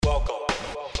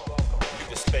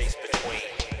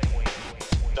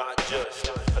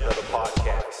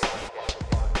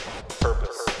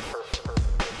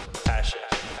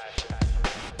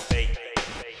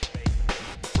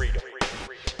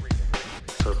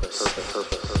Good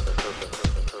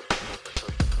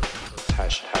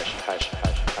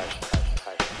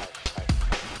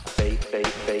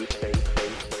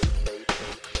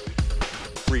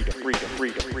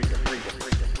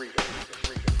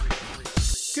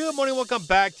morning, welcome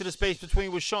back to The Space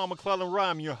Between with Sean McClellan.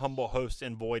 I'm your humble host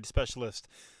and void specialist.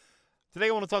 Today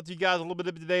I want to talk to you guys a little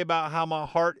bit today about how my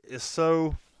heart is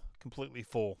so completely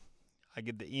full. I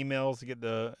get the emails, I get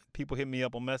the people hitting me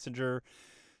up on Messenger,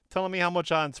 telling me how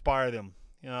much I inspire them.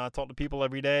 You know, I talk to people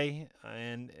every day,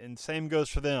 and same goes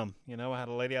for them. You know, I had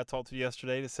a lady I talked to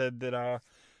yesterday that said that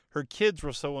her kids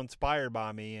were so inspired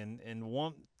by me and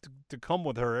want to come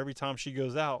with her every time she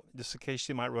goes out, just in case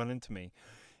she might run into me.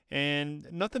 And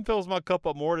nothing fills my cup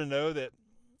up more to know that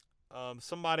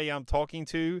somebody I'm talking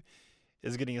to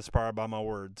is getting inspired by my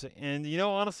words. And, you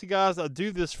know, honestly, guys, I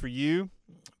do this for you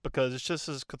because it's just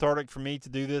as cathartic for me to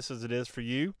do this as it is for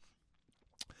you.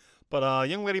 But a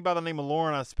young lady by the name of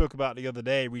Lauren I spoke about the other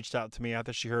day reached out to me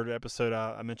after she heard an episode.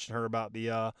 I mentioned her about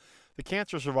the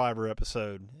cancer survivor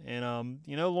episode. And,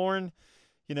 you know, Lauren,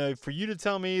 you know, for you to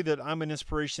tell me that I'm an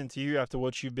inspiration to you after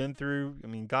what you've been through, I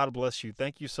mean, God bless you.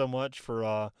 Thank you so much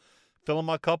for filling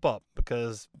my cup up,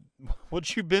 because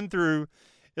what you've been through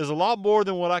is a lot more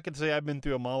than what I can say I've been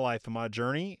through in my life and my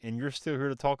journey, and you're still here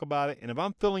to talk about it. And if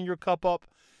I'm filling your cup up,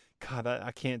 God,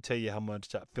 I can't tell you how much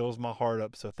that fills my heart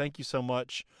up. So thank you so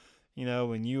much. You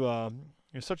know, and you're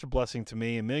such a blessing to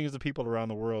me and millions of people around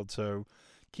the world. So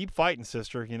keep fighting,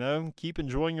 sister, you know, keep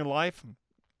enjoying your life.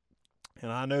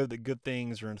 And I know that good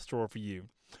things are in store for you.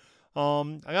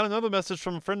 I got another message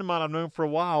from a friend of mine I've known for a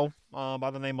while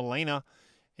by the name of Elena.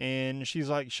 And she's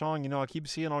like, Sean, you know, I keep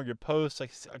seeing all your posts. I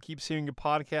keep seeing your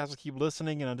podcast. I keep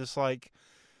listening. And I'm just like,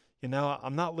 you know,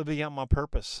 I'm not living out my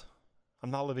purpose.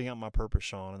 I'm not living out my purpose,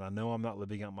 Sean. And I know I'm not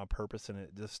living out my purpose. And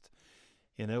it just,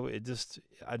 you know,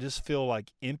 I just feel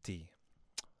like empty.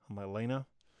 I'm like, Elena,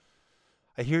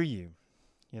 I hear you.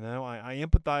 You know, I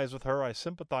empathize with her. I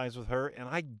sympathize with her. And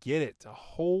I get it. I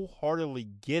wholeheartedly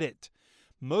get it.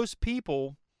 Most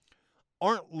people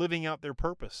aren't living out their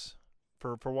purpose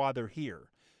for why they're here.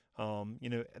 You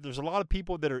know, there's a lot of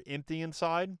people that are empty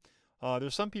inside.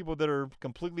 There's some people that are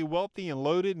completely wealthy and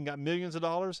loaded and got millions of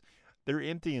dollars. They're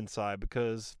empty inside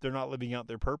because they're not living out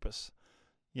their purpose.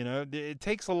 You know, it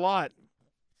takes a lot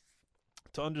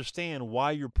to understand why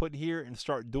you're put here and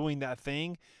start doing that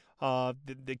thing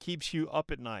that keeps you up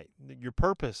at night, your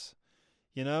purpose.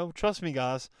 You know, trust me,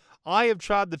 guys, I have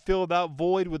tried to fill that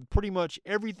void with pretty much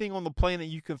everything on the planet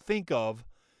you can think of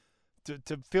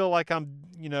to feel like I'm,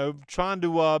 you know, trying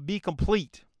to be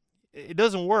complete. It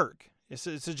doesn't work. It's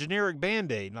a generic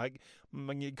Band-Aid. Like,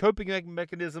 coping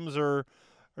mechanisms are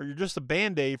just a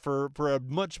Band-Aid for a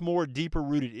much more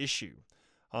deeper-rooted issue.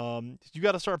 You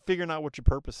got to start figuring out what your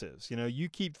purpose is. You know, you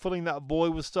keep filling that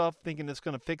void with stuff thinking it's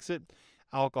going to fix it.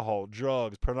 Alcohol,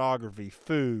 drugs, pornography,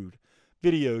 food,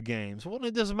 video games. Well,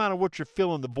 it doesn't matter what you're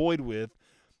filling the void with.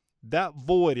 That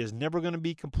void is never going to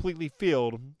be completely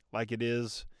filled like it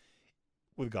is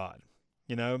with God.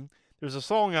 You know, there's a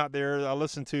song out there I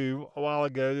listened to a while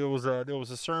ago. There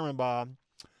was a sermon by, I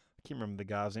can't remember the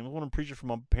guy's name. It was one of the preachers from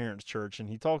my parents' church, and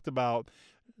he talked about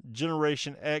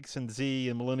Generation X and Z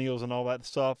and millennials and all that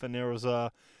stuff. And there was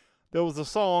a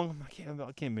song. I can't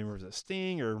remember, was it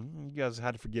Sting, or you guys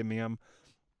had to forgive me. I'm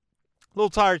a little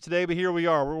tired today, but here we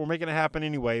are. We're making it happen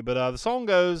anyway. But the song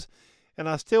goes, and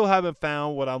I still haven't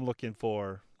found what I'm looking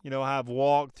for. You know, I've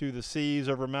walked through the seas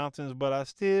over mountains, but I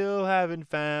still haven't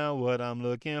found what I'm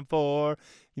looking for.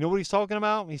 You know what he's talking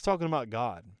about? He's talking about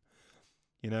God.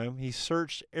 You know, he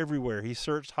searched everywhere. He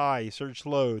searched high, he searched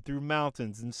low, through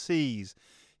mountains and seas.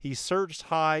 He searched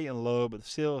high and low, but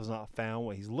still has not found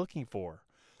what he's looking for.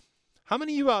 How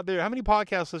many of you out there, how many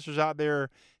podcast listeners out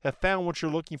there have found what you're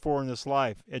looking for in this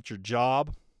life? At your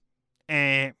job?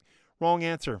 Wrong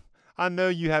answer. I know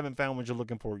you haven't found what you're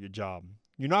looking for at your job.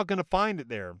 You're not going to find it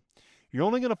there. You're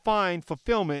only going to find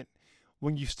fulfillment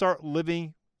when you start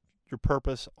living your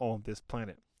purpose on this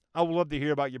planet. I would love to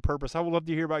hear about your purpose. I would love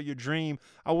to hear about your dream.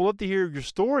 I would love to hear your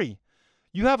story.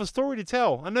 You have a story to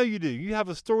tell. I know you do. You have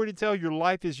a story to tell. Your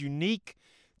life is unique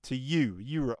to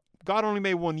you. God only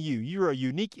made one you. You're a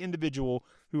unique individual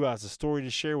who has a story to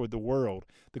share with the world.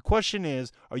 The question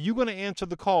is, are you going to answer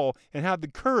the call and have the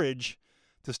courage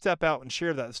to step out and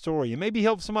share that story and maybe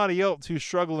help somebody else who's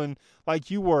struggling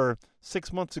like you were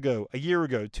 6 months ago, a year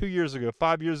ago, 2 years ago,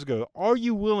 5 years ago? Are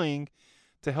you willing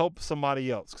to help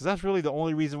somebody else? Because that's really the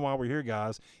only reason why we're here,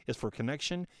 guys, is for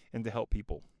connection and to help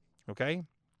people. Okay?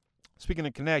 Speaking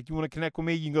of connect, you want to connect with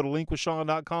me, you can go to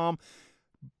linkwithsean.com.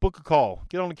 Book a call.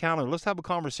 Get on the calendar. Let's have a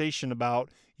conversation about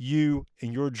you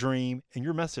and your dream and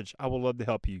your message. I would love to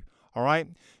help you. All right.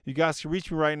 You guys can reach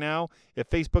me right now at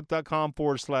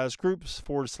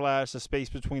facebook.com/groups/the space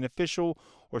between official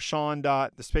or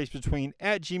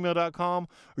Sean.thespacebetween@gmail.com,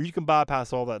 or you can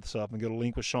bypass all that stuff and go to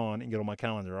Link with Sean and get on my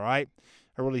calendar. All right.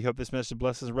 I really hope this message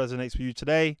blesses and resonates with you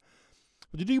today.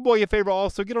 Would you do boy a favor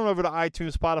also? Get on over to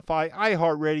iTunes, Spotify,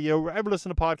 iHeartRadio, wherever you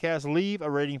listen to podcasts. Leave a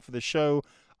rating for the show.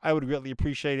 I would greatly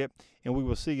appreciate it. And we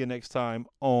will see you next time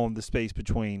on The Space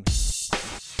Between.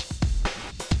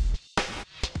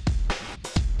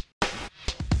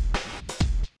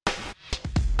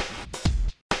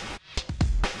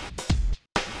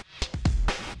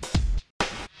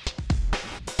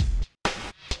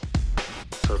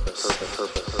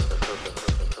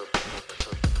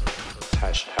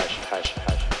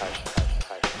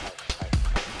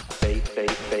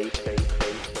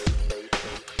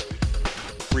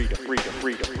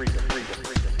 Freedom.